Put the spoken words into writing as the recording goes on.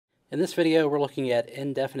In this video, we're looking at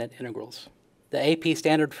indefinite integrals. The AP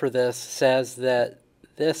standard for this says that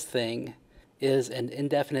this thing is an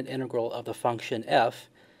indefinite integral of the function f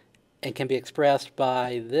and can be expressed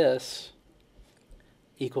by this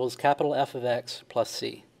equals capital F of x plus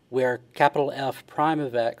c, where capital F prime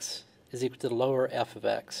of x is equal to the lower f of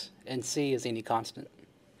x, and c is any constant.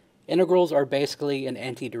 Integrals are basically an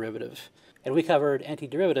antiderivative, and we covered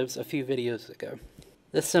antiderivatives a few videos ago.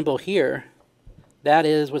 This symbol here, that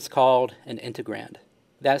is what's called an integrand.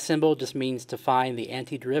 That symbol just means to find the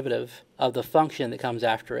antiderivative of the function that comes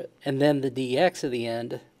after it. And then the dx at the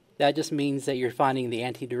end, that just means that you're finding the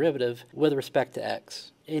antiderivative with respect to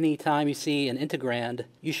x. Anytime you see an integrand,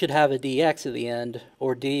 you should have a dx at the end,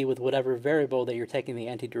 or d with whatever variable that you're taking the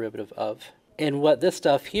antiderivative of. And what this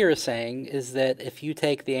stuff here is saying is that if you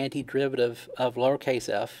take the antiderivative of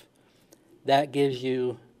lowercase f, that gives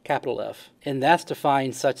you capital F. And that's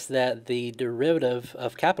defined such that the derivative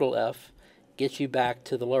of capital F gets you back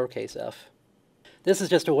to the lowercase f. This is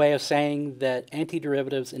just a way of saying that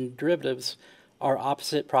antiderivatives and derivatives are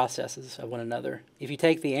opposite processes of one another. If you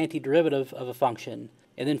take the antiderivative of a function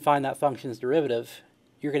and then find that function's derivative,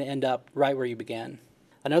 you're going to end up right where you began.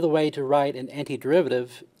 Another way to write an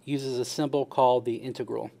antiderivative uses a symbol called the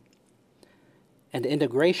integral. And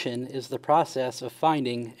integration is the process of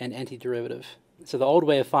finding an antiderivative. So the old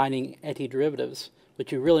way of finding antiderivatives,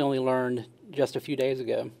 which you really only learned just a few days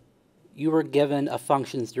ago, you were given a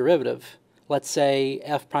function's derivative. Let's say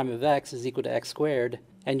f prime of x is equal to x squared,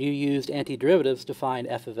 and you used antiderivatives to find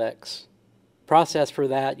f of x. The process for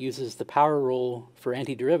that uses the power rule for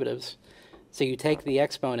antiderivatives. So you take the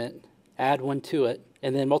exponent, add 1 to it,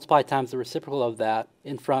 and then multiply times the reciprocal of that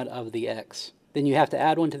in front of the x. Then you have to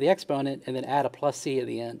add 1 to the exponent and then add a plus c at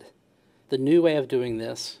the end. The new way of doing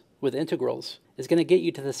this with integrals is going to get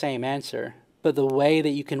you to the same answer, but the way that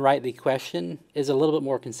you can write the question is a little bit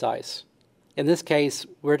more concise. In this case,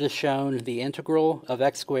 we're just shown the integral of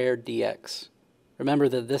x squared dx. Remember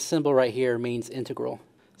that this symbol right here means integral.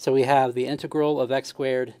 So we have the integral of x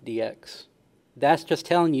squared dx. That's just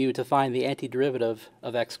telling you to find the antiderivative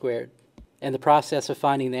of x squared. And the process of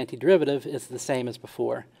finding the antiderivative is the same as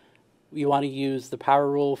before. You want to use the power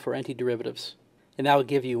rule for antiderivatives, and that will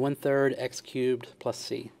give you 1/3 x cubed plus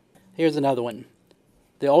c. Here's another one.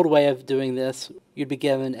 The old way of doing this, you'd be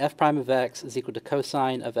given f prime of x is equal to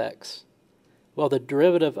cosine of x. Well, the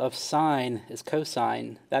derivative of sine is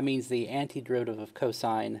cosine. That means the antiderivative of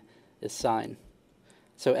cosine is sine.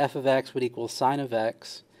 So f of x would equal sine of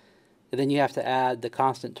x, and then you have to add the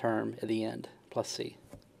constant term at the end, plus c.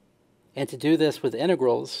 And to do this with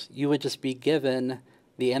integrals, you would just be given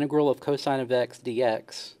the integral of cosine of x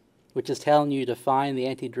dx, which is telling you to find the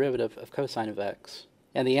antiderivative of cosine of x.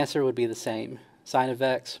 And the answer would be the same, sine of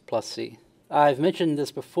x plus c. I've mentioned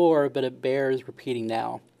this before, but it bears repeating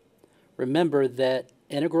now. Remember that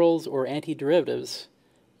integrals or antiderivatives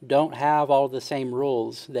don't have all the same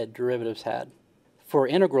rules that derivatives had. For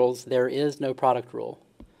integrals, there is no product rule.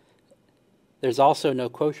 There's also no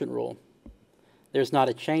quotient rule. There's not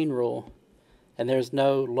a chain rule, and there's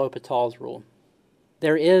no L'Hopital's rule.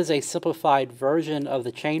 There is a simplified version of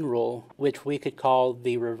the chain rule, which we could call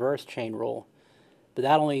the reverse chain rule, but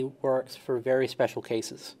that only works for very special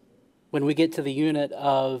cases. When we get to the unit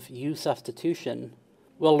of U substitution,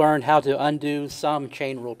 we'll learn how to undo some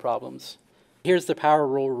chain rule problems. Here's the power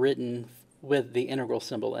rule written with the integral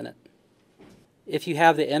symbol in it. If you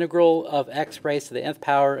have the integral of x raised to the nth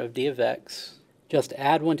power of d of x, just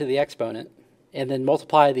add 1 to the exponent, and then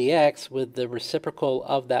multiply the x with the reciprocal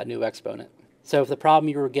of that new exponent. So if the problem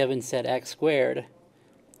you were given said x squared,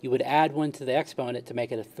 you would add 1 to the exponent to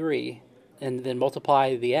make it a 3, and then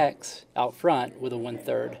multiply the x out front with a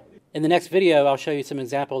 1/3. In the next video, I'll show you some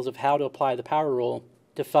examples of how to apply the power rule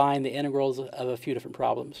to find the integrals of a few different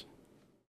problems.